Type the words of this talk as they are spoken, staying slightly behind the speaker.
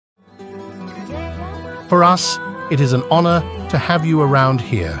For us, it is an honor to have you around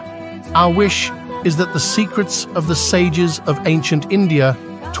here. Our wish is that the secrets of the sages of ancient India,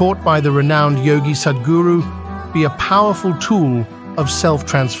 taught by the renowned Yogi Sadhguru, be a powerful tool of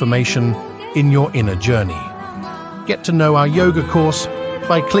self-transformation in your inner journey. Get to know our yoga course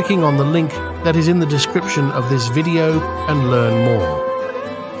by clicking on the link that is in the description of this video and learn more.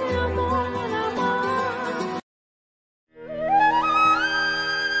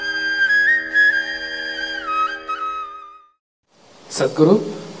 Sadhguru,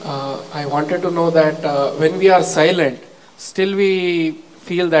 I wanted to know that when we are silent, still we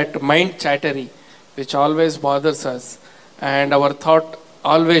feel that mind chattery, which always bothers us, and our thought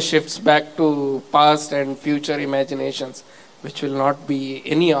always shifts back to past and future imaginations, which will not be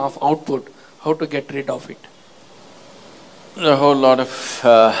any of output. How to get rid of it? A whole lot of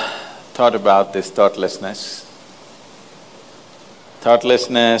thought about this thoughtlessness.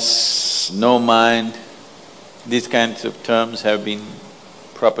 Thoughtlessness, no mind, these kinds of terms have been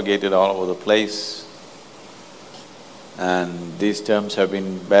propagated all over the place, and these terms have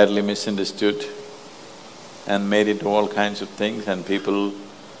been badly misunderstood and made into all kinds of things, and people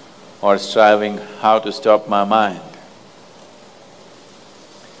are striving how to stop my mind.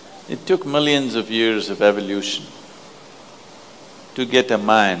 It took millions of years of evolution to get a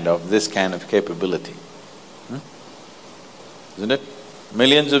mind of this kind of capability, isn't it?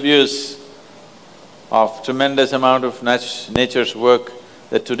 Millions of years of tremendous amount of nature's work,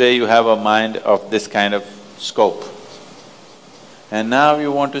 that today you have a mind of this kind of scope. And now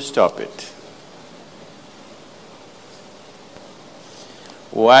you want to stop it.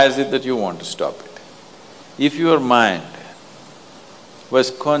 Why is it that you want to stop it? If your mind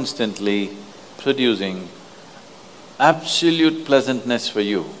was constantly producing absolute pleasantness for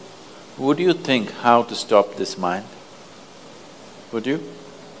you, would you think how to stop this mind? Would you?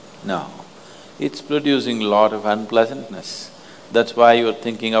 No. It's producing a lot of unpleasantness. That's why you're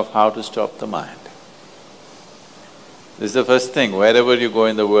thinking of how to stop the mind. This is the first thing, wherever you go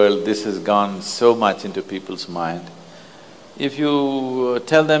in the world, this has gone so much into people's mind. If you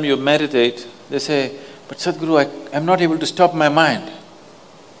tell them you meditate, they say, "But Sadhguru, I'm not able to stop my mind."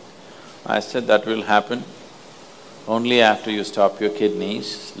 I said, that will happen only after you stop your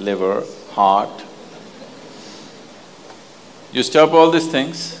kidneys, liver, heart. You stop all these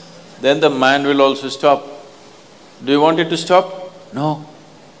things, then the mind will also stop. Do you want it to stop? No.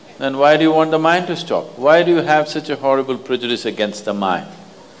 Then why do you want the mind to stop? Why do you have such a horrible prejudice against the mind?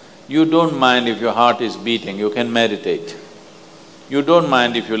 You don't mind if your heart is beating, you can meditate. You don't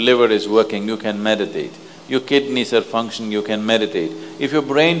mind if your liver is working, you can meditate. Your kidneys are functioning, you can meditate. If your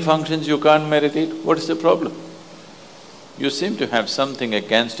brain functions, you can't meditate, what is the problem? You seem to have something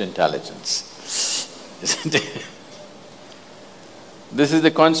against intelligence, isn't it? This is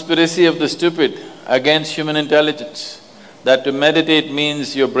the conspiracy of the stupid against human intelligence, that to meditate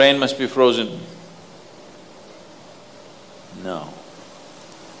means your brain must be frozen. No.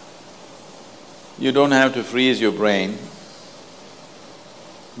 You don't have to freeze your brain.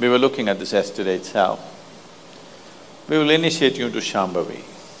 We were looking at this yesterday itself. We will initiate you into Shambhavi.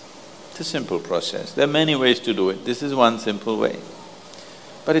 It's a simple process. There are many ways to do it, this is one simple way.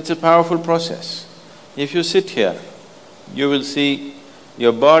 But it's a powerful process. If you sit here, you will see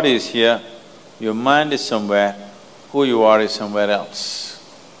your body is here, your mind is somewhere, who you are is somewhere else.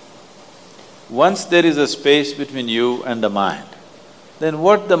 Once there is a space between you and the mind, then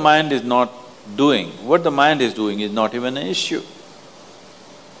what the mind is not doing, what the mind is doing is not even an issue.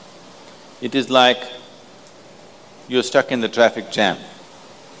 It is like you're stuck in the traffic jam.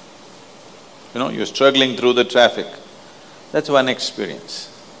 You're struggling through the traffic. That's one experience.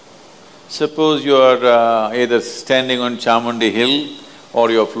 Suppose you're either standing on Chamundi Hill or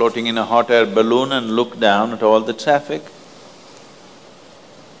you're floating in a hot air balloon and look down at all the traffic.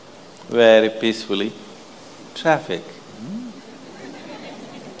 Very peacefully, traffic.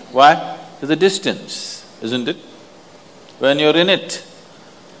 Why? There's a distance, isn't it? When you're in it,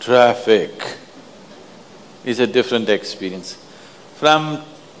 traffic is a different experience. From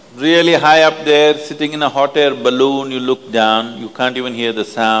really high up there, sitting in a hot air balloon, you look down, you can't even hear the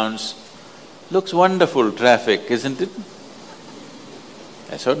sounds. Looks wonderful, traffic, isn't it?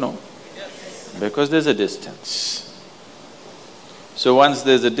 Yes or no? Because there's a distance. So once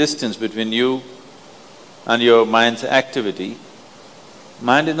there's a distance between you and your mind's activity,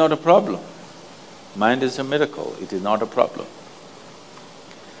 mind is not a problem. Mind is a miracle, it is not a problem.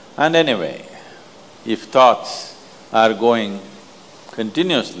 And anyway, if thoughts are going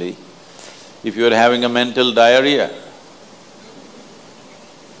continuously, if you're having a mental diarrhea,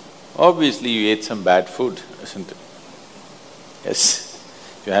 obviously you ate some bad food, isn't it? Yes.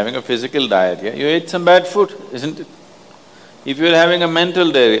 If you're having a physical diarrhea, you ate some bad food, isn't it? If you're having a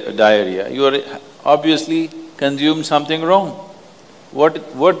mental diarrhea, you are obviously consumed something wrong.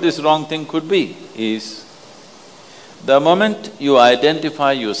 What this wrong thing could be is, the moment you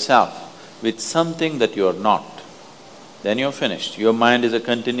identify yourself with something that you're not, then you're finished. Your mind is a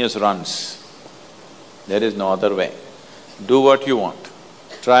continuous runs. There is no other way. Do what you want,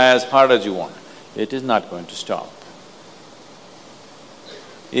 try as hard as you want, it is not going to stop.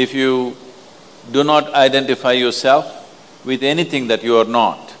 If you do not identify yourself with anything that you are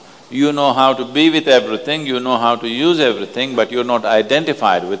not, you know how to be with everything, you know how to use everything, but you're not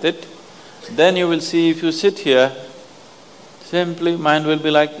identified with it, then you will see if you sit here, simply mind will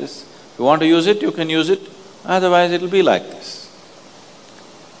be like this. If you want to use it, you can use it, otherwise it'll be like this.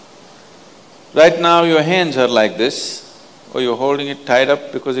 Right now your hands are like this, or you're holding it tied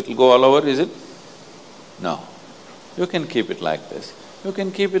up because it'll go all over, is it? No. You can keep it like this. You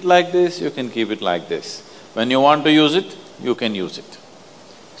can keep it like this, you can keep it like this. When you want to use it, you can use it.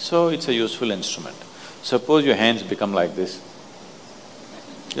 So it's a useful instrument. Suppose your hands become like this.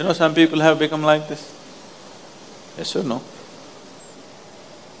 You know, some people have become like this. Yes or no?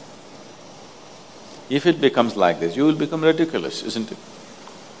 If it becomes like this, you will become ridiculous, isn't it?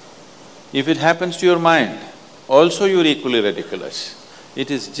 If it happens to your mind, also you're equally ridiculous. It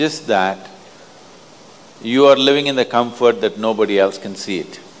is just that you are living in the comfort that nobody else can see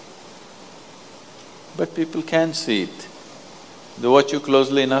it. But people can see it. They watch you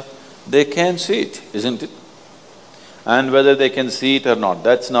closely enough, they can see it, isn't it? And whether they can see it or not,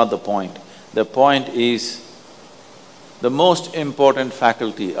 that's not the point. The point is, the most important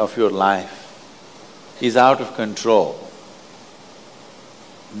faculty of your life is out of control.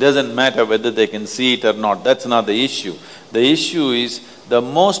 Doesn't matter whether they can see it or not, that's not the issue. The issue is, the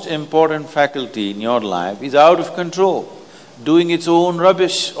most important faculty in your life is out of control, doing its own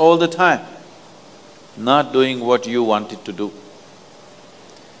rubbish all the time, not doing what you want it to do.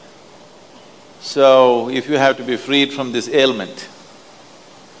 So, if you have to be freed from this ailment,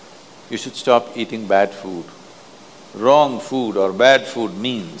 you should stop eating bad food. Wrong food or bad food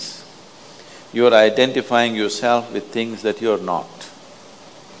means you're identifying yourself with things that you're not.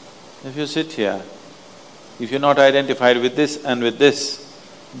 If you sit here, if you're not identified with this and with this,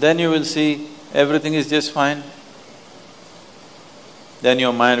 then you will see everything is just fine. Then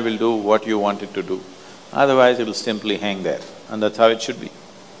your mind will do what you want it to do. Otherwise, it will simply hang there, and that's how it should be.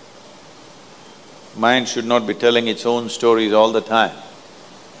 Mind should not be telling its own stories all the time.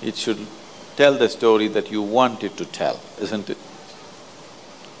 It should tell the story that you want it to tell, isn't it?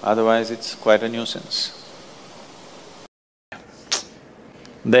 Otherwise, it's quite a nuisance.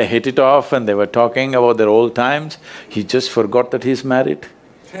 They hit it off and they were talking about their old times. He just forgot that he's married.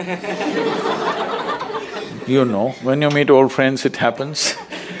 You know, when you meet old friends, it happens.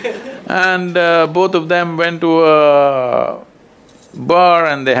 And both of them went to a bar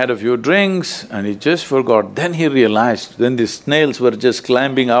and they had a few drinks and he just forgot. Then he realized, then the snails were just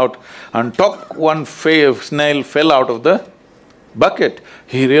climbing out and one snail fell out of the bucket.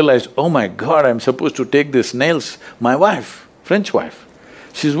 He realized, oh my God, I'm supposed to take these snails, my wife, French wife,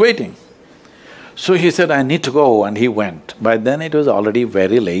 she's waiting. So he said, I need to go, and he went. By then it was already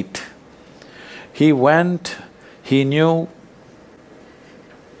very late. He went, he knew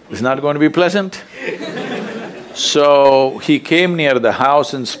it's not going to be pleasant. So he came near the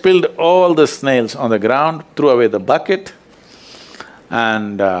house and spilled all the snails on the ground, threw away the bucket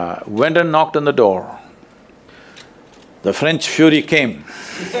and went and knocked on the door. The French fury came.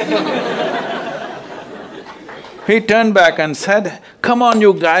 He turned back and said, come on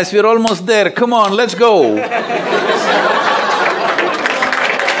you guys, we're almost there, come on, let's go.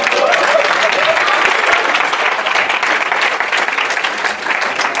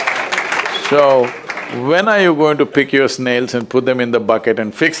 So, when are you going to pick your snails and put them in the bucket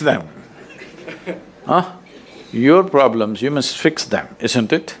and fix them? Huh? Your problems, you must fix them,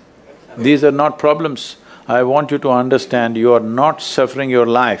 isn't it? These are not problems. I want you to understand, you are not suffering your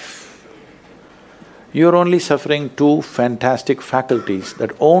life. You're only suffering two fantastic faculties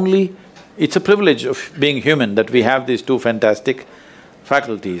that only… It's a privilege of being human that we have these two fantastic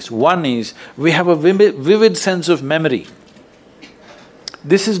faculties. One is, we have a vivid sense of memory.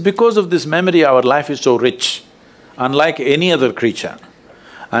 This is because of this memory our life is so rich, unlike any other creature.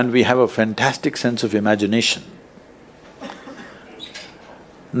 And we have a fantastic sense of imagination.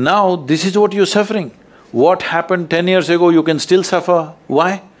 Now, this is what you're suffering. What happened 10 years ago, you can still suffer.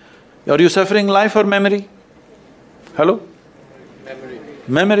 Why? Are you suffering life or memory? Hello? Memory.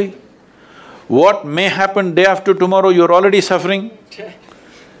 Memory. What may happen day after tomorrow, you're already suffering.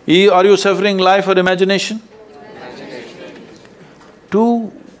 Are you suffering life or imagination? Imagination.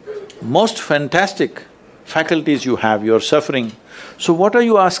 Two most fantastic faculties you have, you're suffering. So what are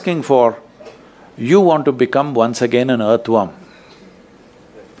you asking for? You want to become once again an earthworm.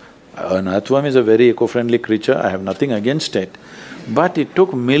 An earthworm is a very eco-friendly creature, I have nothing against it. But it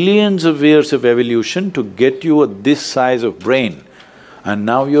took millions of years of evolution to get you this size of brain, and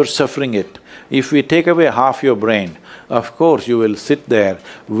now you're suffering it. If we take away half your brain, of course you will sit there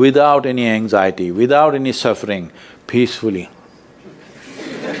without any anxiety, without any suffering, peacefully.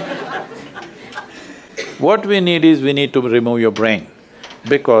 What we need is, we need to remove your brain,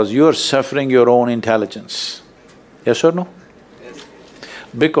 because you're suffering your own intelligence. Yes or no? Yes.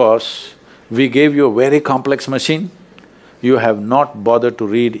 Because we gave you a very complex machine, you have not bothered to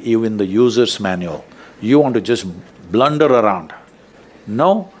read even the user's manual. You want to just blunder around.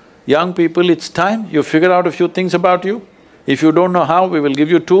 No, young people, it's time you figure out a few things about you. If you don't know how, we will give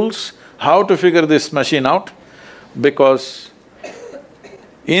you tools, how to figure this machine out, because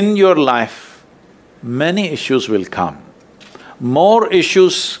in your life, many issues will come. More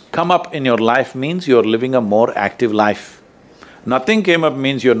issues come up in your life means you're living a more active life. Nothing came up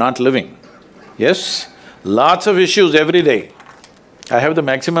means you're not living. Yes? Lots of issues every day. I have the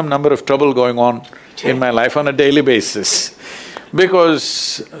maximum number of trouble going on in my life on a daily basis,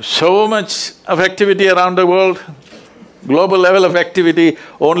 because so much of activity around the world, global level of activity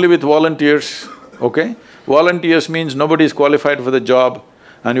only with volunteers, okay? Volunteers means nobody is qualified for the job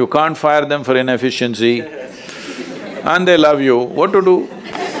and you can't fire them for inefficiency and they love you, what to do?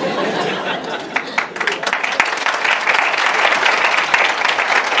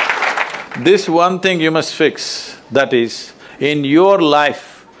 This one thing you must fix, that is, in your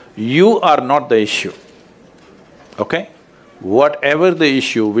life, you are not the issue, okay? Whatever the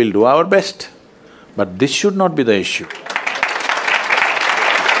issue, we'll do our best, but this should not be the issue.